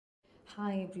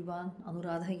Hi everyone,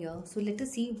 Anuradha here. So let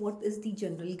us see what is the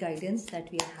general guidance that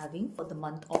we are having for the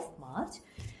month of March.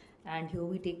 And here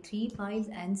we take 3 piles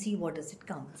and see what does it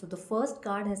come. So the first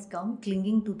card has come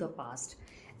clinging to the past,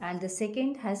 and the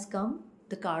second has come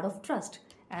the card of trust.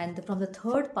 And from the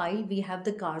third pile, we have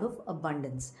the card of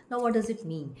abundance. Now, what does it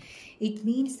mean? It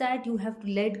means that you have to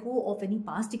let go of any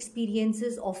past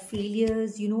experiences of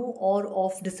failures, or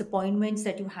of disappointments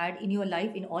that you had in your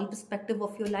life, in all perspective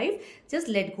of your life. Just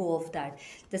let go of that.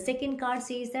 The second card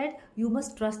says that you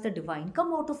must trust the divine.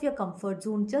 Come out of your comfort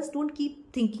zone. Just don't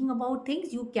keep thinking about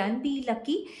things. You can be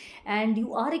lucky, and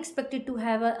you are expected to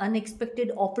have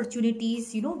unexpected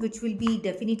opportunities, which will be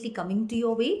definitely coming to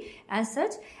your way as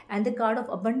such. And the card of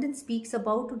abundance speaks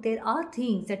about there are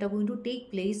things that are going to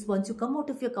take place once you come out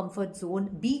of your comfort zone.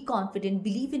 Be confident,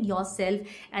 believe in yourself,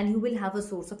 and you will have a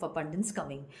source of abundance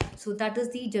coming. So that is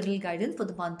the general guidance for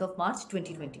the month of March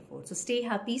 2024. So stay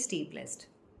happy, stay blessed.